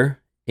later,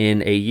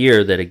 in a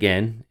year that,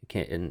 again,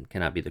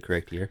 cannot be the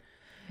correct year.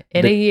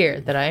 A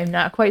year that I am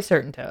not quite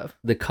certain of.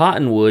 The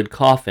cottonwood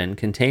coffin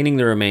containing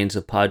the remains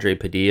of Padre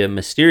Padilla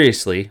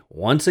mysteriously,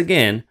 once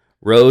again,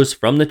 rose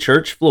from the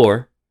church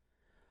floor.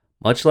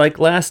 Much like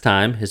last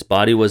time, his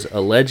body was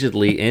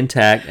allegedly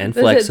intact and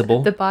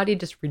flexible. The body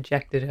just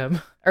rejected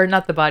him. Or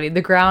not the body,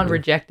 the ground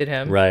rejected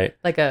him. Right.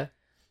 Like a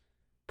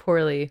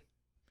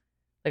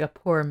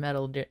poor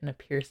metal in a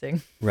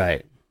piercing.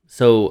 Right.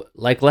 So,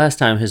 like last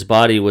time, his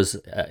body was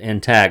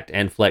intact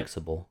and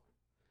flexible.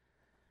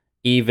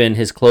 Even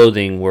his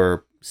clothing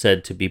were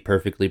said to be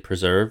perfectly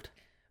preserved.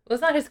 Well,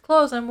 it's not his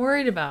clothes I'm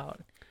worried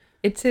about.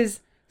 It's his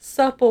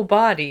supple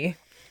body.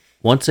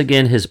 Once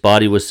again, his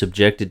body was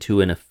subjected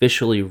to an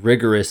officially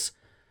rigorous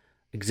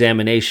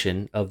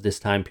examination of this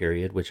time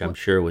period, which I'm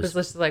sure was... Was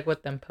this like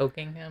with them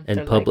poking him?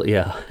 In public,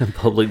 in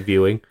public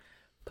viewing.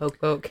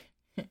 Poke.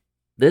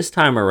 This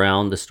time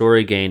around, the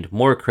story gained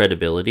more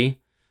credibility.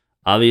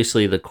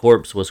 Obviously, the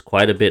corpse was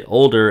quite a bit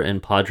older,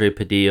 and Padre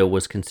Padilla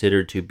was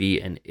considered to be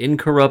an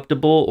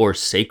incorruptible or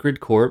sacred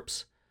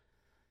corpse.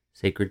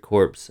 Sacred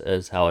corpse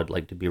is how I'd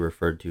like to be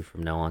referred to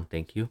from now on.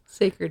 Thank you.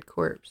 Sacred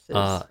corpse is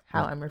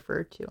how I'm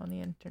referred to on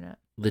the internet.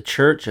 The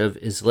church of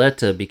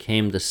Isleta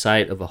became the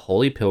site of a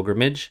holy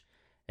pilgrimage,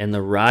 and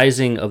the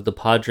rising of the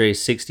Padre's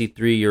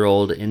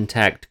 63-year-old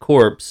intact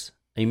corpse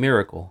a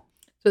miracle.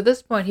 So at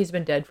this point, he's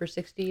been dead for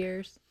 60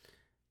 years?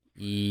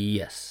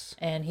 Yes.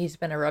 And he's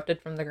been erupted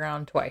from the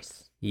ground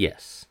twice?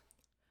 Yes.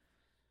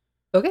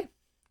 Okay.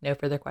 No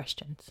further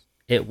questions.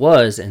 It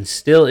was and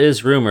still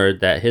is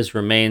rumored that these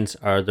remains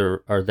are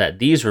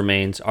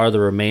the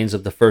remains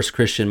of the first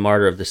Christian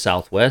martyr of the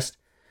Southwest,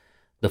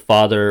 the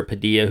Father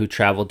Padilla, who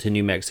traveled to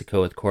New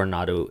Mexico with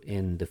Coronado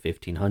in the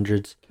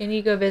 1500s. Can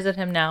you go visit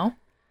him now?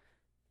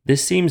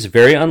 This seems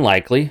very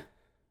unlikely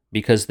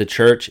because the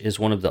church is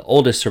one of the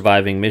oldest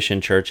surviving mission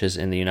churches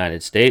in the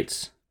United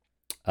States.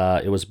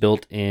 It was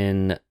built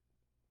in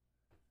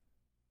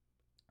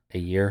a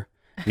year,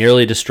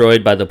 nearly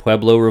destroyed by the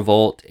Pueblo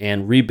Revolt,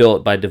 and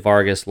rebuilt by de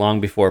Vargas long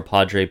before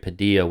Padre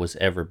Padilla was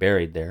ever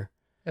buried there.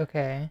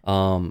 Okay.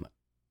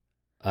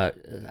 I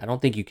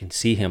don't think you can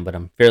see him, but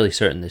I'm fairly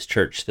certain this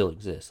church still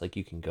exists. Like,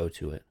 you can go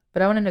to it.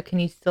 But I want to know, can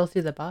you still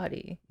see the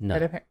body?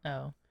 No.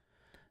 No.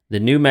 The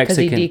New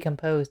Mexican... Because he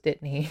decomposed,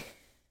 didn't he?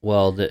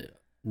 Well, the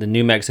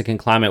New Mexican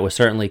climate was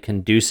certainly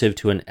conducive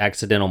to an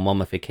accidental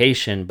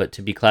mummification, but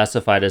to be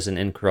classified as an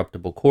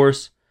incorruptible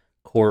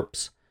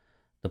corpse,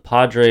 the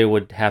Padre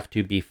would have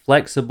to be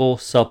flexible,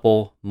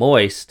 supple,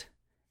 moist,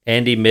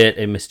 and emit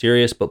a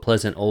mysterious but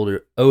pleasant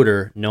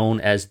odor known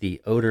as the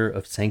odor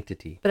of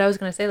sanctity. But I was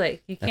going to say,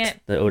 like, you can't... That's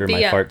the odor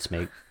my farts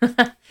make.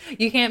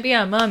 You can't be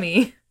a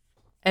mummy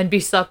and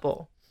be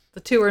supple. The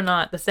two are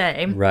not the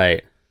same.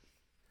 Right.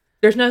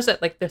 There's no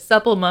such... Like, the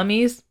supple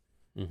mummies.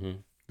 Mm-hmm.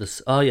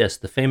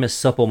 The famous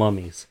supple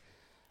mummies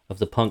of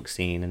the punk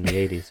scene in the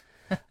 80s.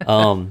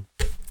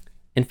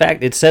 In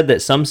fact, it's said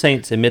that some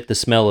saints emit the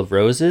smell of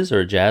roses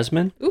or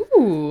jasmine.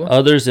 Ooh.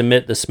 Others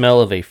emit the smell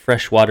of a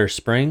freshwater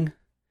spring.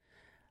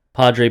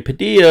 Padre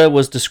Padilla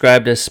was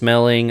described as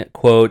smelling,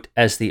 quote,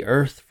 as the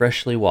earth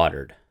freshly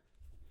watered.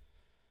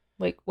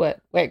 Like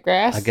what? Wet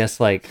grass? I guess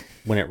like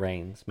when it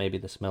rains. Maybe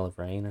the smell of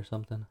rain or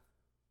something.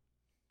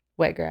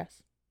 Wet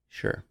grass.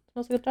 Sure.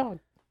 Smells like a dog.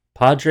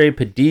 Padre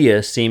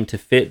Padilla seemed to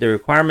fit the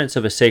requirements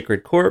of a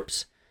sacred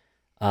corpse.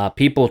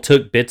 People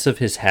took bits of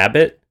his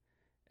habit,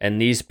 and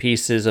these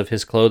pieces of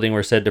his clothing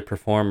were said to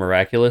perform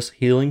miraculous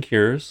healing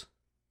cures.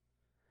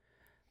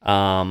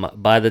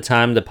 By the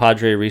time the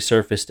Padre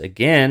resurfaced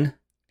again,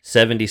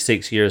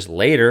 76 years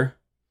later,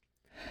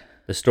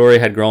 the story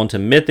had grown to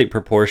mythic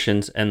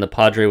proportions, and the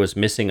Padre was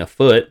missing a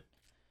foot.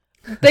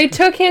 They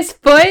took his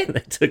foot?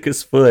 They took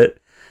his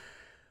foot.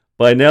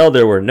 By now,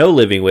 there were no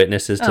living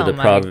witnesses to the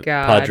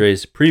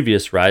Padre's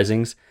previous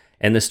risings,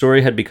 and the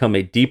story had become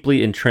a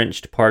deeply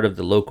entrenched part of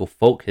the local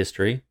folk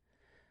history.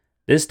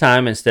 This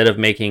time, instead of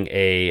making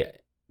a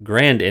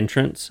grand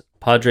entrance,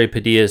 Padre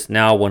Padilla's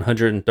now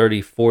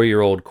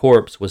 134-year-old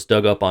corpse was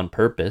dug up on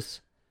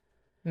purpose.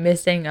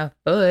 Missing a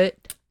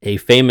foot. A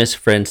famous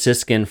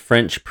Franciscan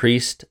French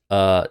priest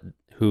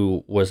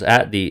who was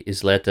at the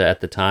Isleta at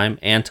the time,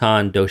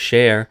 Anton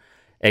Daucher,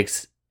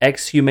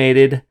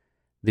 exhumated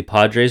the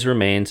Padre's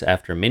remains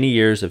after many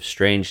years of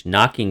strange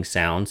knocking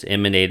sounds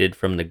emanated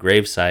from the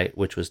gravesite,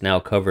 which was now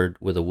covered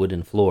with a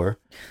wooden floor.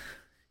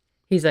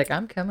 He's like,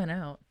 I'm coming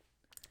out.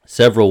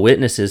 Several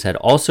witnesses had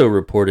also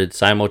reported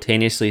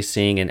simultaneously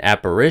seeing an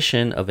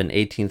apparition of an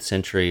 18th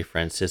century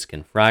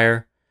Franciscan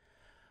friar.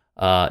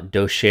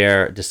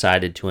 Daucher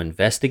decided to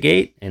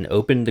investigate and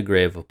opened the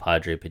grave of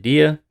Padre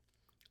Padilla.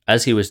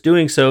 As he was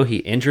doing so, he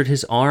injured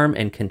his arm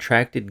and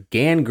contracted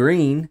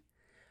gangrene.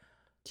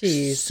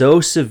 Jeez.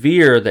 So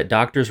severe that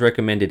doctors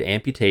recommended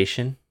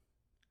amputation.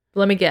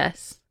 Let me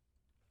guess.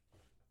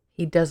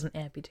 He doesn't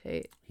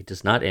amputate. He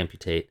does not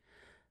amputate.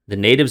 The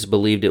natives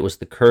believed it was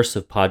the curse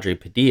of Padre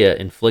Padilla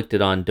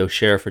inflicted on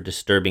Daucher for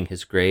disturbing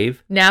his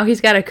grave. Now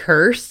he's got a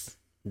curse?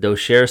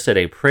 Daucher said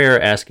a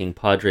prayer asking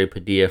Padre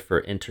Padilla for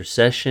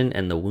intercession,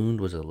 and the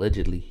wound was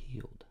allegedly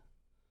healed.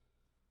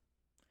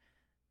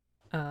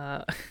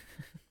 I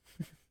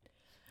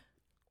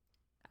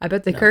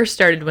bet the curse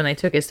started when they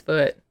took his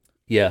foot.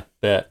 Yeah,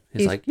 bet.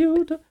 He's like,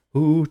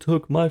 who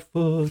took my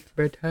foot?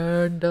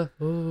 Return the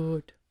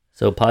foot.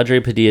 So Padre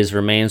Padilla's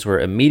remains were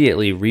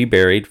immediately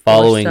reburied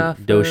following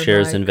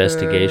Daucher's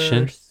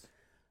investigation. Curse.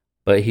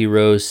 But he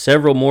rose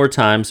several more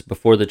times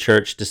before the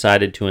church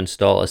decided to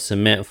install a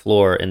cement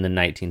floor in the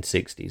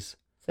 1960s.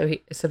 So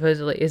he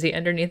supposedly, is he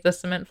underneath the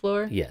cement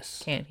floor?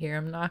 Yes. Can't hear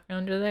him knocking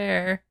under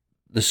there.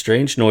 The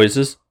strange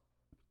noises,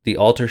 the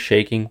altar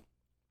shaking,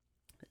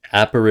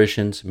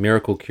 apparitions,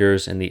 miracle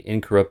cures, and the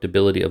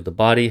incorruptibility of the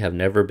body have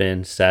never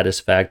been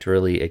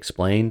satisfactorily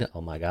explained.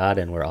 Oh my God,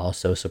 and we're all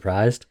so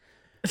surprised.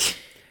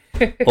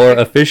 Or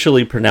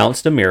officially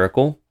pronounced a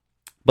miracle.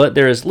 But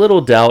there is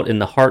little doubt in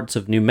the hearts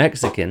of New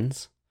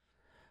Mexicans.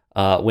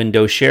 When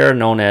Daucher,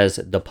 known as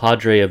the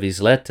Padre of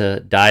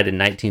Isleta, died in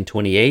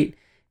 1928,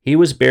 he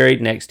was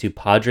buried next to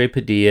Padre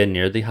Padilla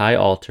near the high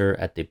altar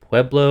at the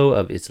Pueblo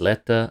of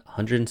Isleta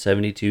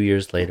 172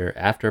 years later,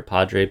 after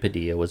Padre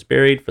Padilla was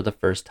buried for the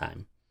first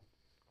time.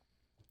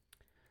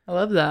 I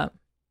love that.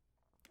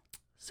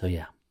 So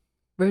yeah.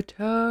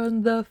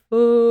 Return the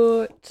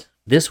foot.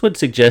 This would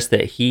suggest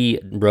that he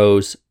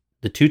rose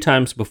the 2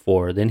 times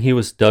before, then he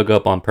was dug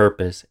up on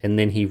purpose, and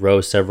then he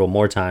rose several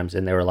more times,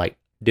 and they were like,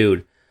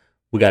 dude,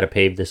 we got to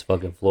pave this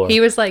fucking floor.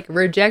 He was like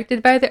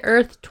rejected by the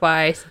earth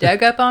twice,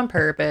 dug up on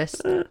purpose,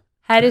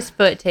 had his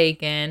foot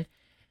taken.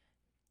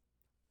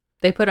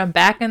 They put him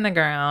back in the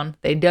ground.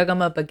 They dug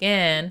him up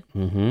again.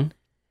 Mm-hmm.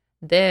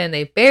 Then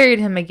they buried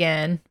him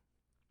again,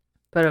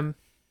 put a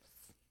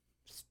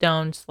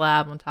stone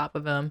slab on top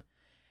of him,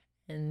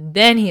 and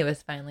then he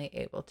was finally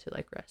able to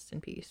like rest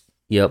in peace.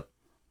 Yep.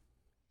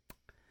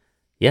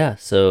 Yeah,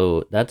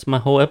 so that's my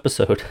whole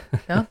episode.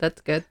 No,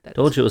 that's good.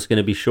 Told you it was going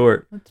to be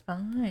short. That's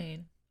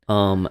fine.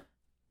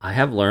 I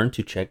have learned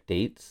to check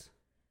dates.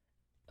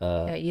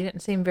 Yeah, you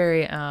didn't seem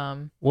very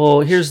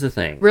well, here's the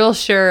thing. Real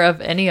sure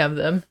of any of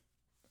them.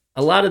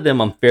 A lot of them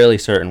I'm fairly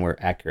certain were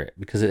accurate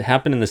because it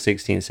happened in the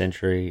 16th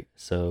century,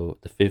 so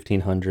the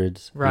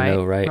 1500s, right? You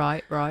know,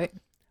 right? Right.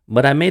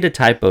 But I made a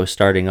typo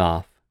starting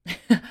off.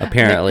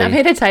 Apparently, I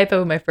made a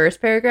typo in my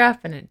first paragraph,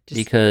 and it just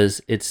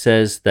because it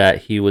says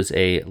that he was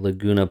a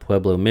Laguna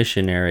Pueblo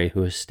missionary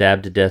who was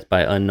stabbed to death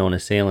by unknown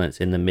assailants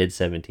in the mid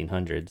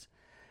 1700s.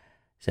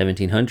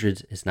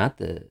 1700s is not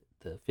the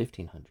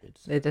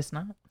 1500s. It is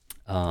not.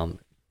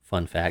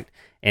 Fun fact.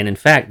 And in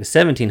fact, the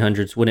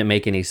 1700s wouldn't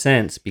make any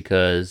sense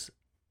because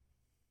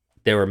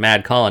there were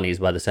mad colonies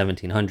by the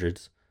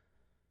 1700s.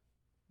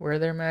 Were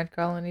there mad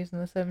colonies in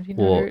the 1700s?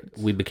 Well,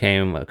 we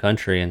became a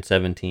country in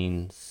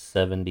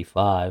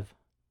 1775.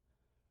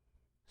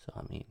 So,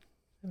 I mean...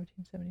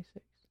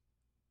 1776.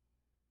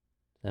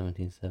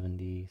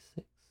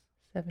 1776.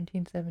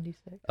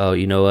 1776. Oh,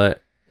 you know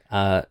what?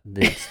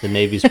 It's the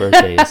Navy's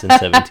birthday is in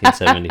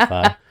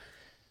 1775.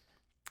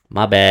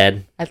 My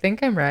bad. I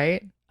think I'm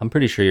right. I'm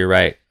pretty sure you're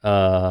right.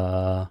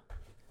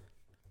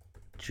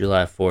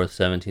 July 4th,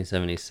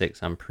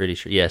 1776. I'm pretty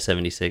sure. Yeah,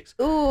 76.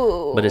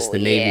 Ooh, but it's the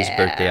Navy's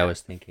birthday I was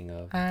thinking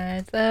of.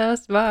 I'm so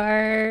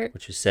smart.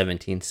 Which is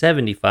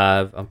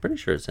 1775. I'm pretty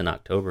sure it's in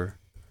October.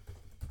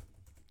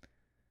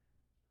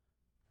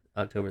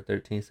 October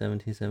 13th,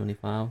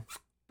 1775.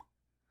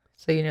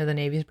 So you know the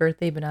Navy's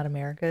birthday, but not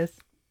America's?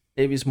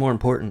 Navy's more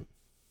important.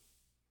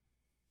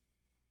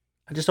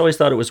 I just always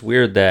thought it was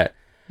weird that...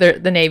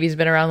 The Navy's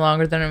been around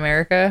longer than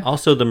America?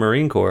 Also the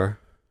Marine Corps.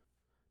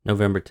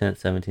 November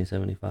 10th,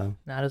 1775.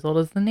 Not as old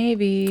as the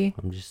Navy.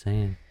 I'm just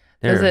saying.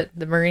 The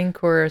Marine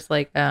Corps is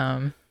like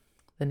the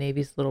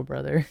Navy's little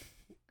brother.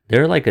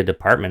 They're like a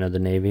department of the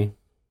Navy.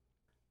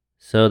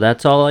 So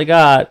that's all I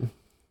got.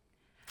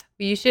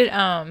 You should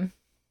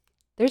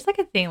there's like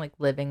a thing like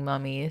living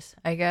mummies,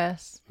 I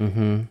guess.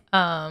 Mm-hmm.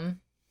 I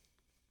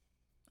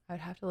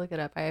would have to look it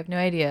up. I have no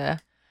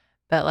idea.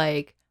 But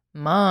like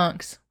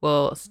monks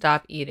will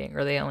stop eating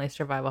or they only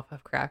survive off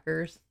of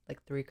crackers,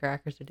 like 3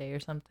 crackers a day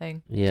or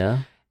something.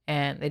 Yeah.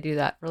 And they do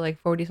that for like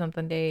 40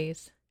 something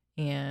days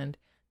and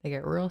they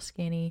get real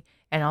skinny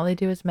and all they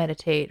do is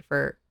meditate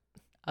for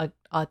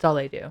that's all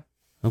they do.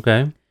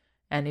 Okay.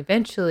 And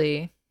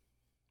eventually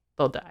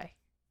they'll die.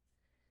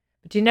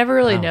 But you never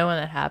really know when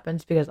that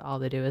happens because all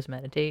they do is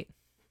meditate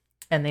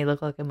and they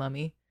look like a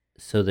mummy.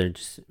 So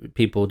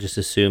people just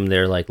assume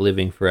they're like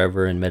living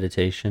forever in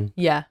meditation?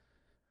 Yeah.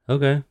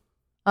 Okay.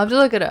 I'll have to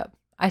look it up.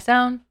 I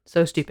sound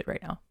so stupid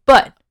right now,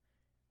 but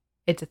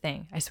it's a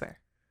thing, I swear.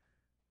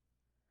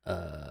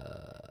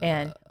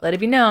 And let it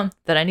be known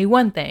that I knew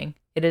one thing.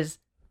 It is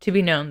to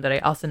be known that I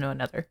also know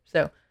another.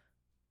 So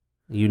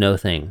you know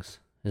things.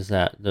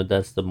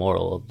 That's the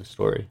moral of the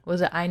story?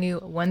 Was it I knew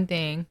one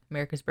thing,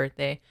 America's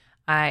birthday,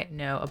 I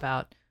know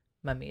about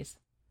mummies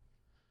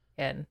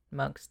and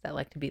monks that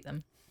like to beat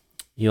them.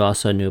 You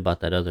also knew about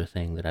that other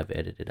thing that I've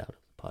edited out of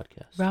the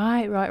podcast.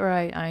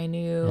 Right. I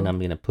knew. And I'm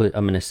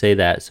gonna say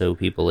that so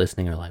people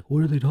listening are like,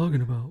 what are they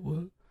talking about?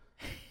 What?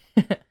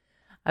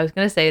 I was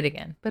gonna say it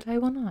again, but I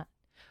will not.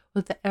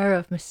 With the air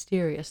of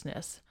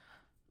mysteriousness.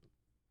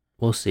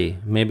 We'll see.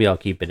 Maybe I'll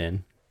keep it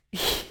in.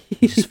 It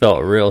just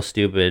felt real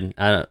stupid.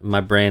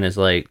 My brain is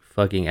like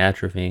fucking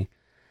atrophy.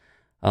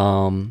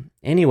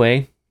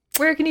 Anyway.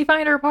 Where can you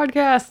find our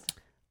podcast?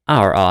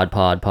 Our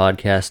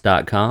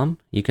oddpodpodcast.com.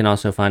 You can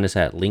also find us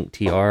at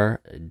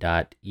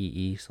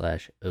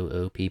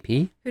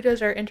linktr.ee/OOPP. Who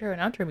does our intro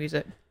and outro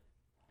music?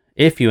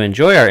 If you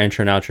enjoy our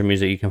intro and outro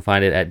music, you can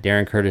find it at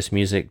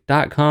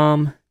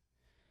DarrenCurtisMusic.com.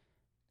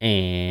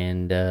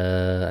 And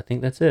I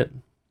think that's it.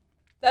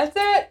 That's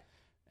it.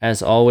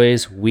 As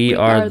always, we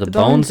are the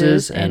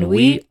Boneses, and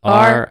we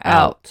are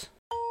out.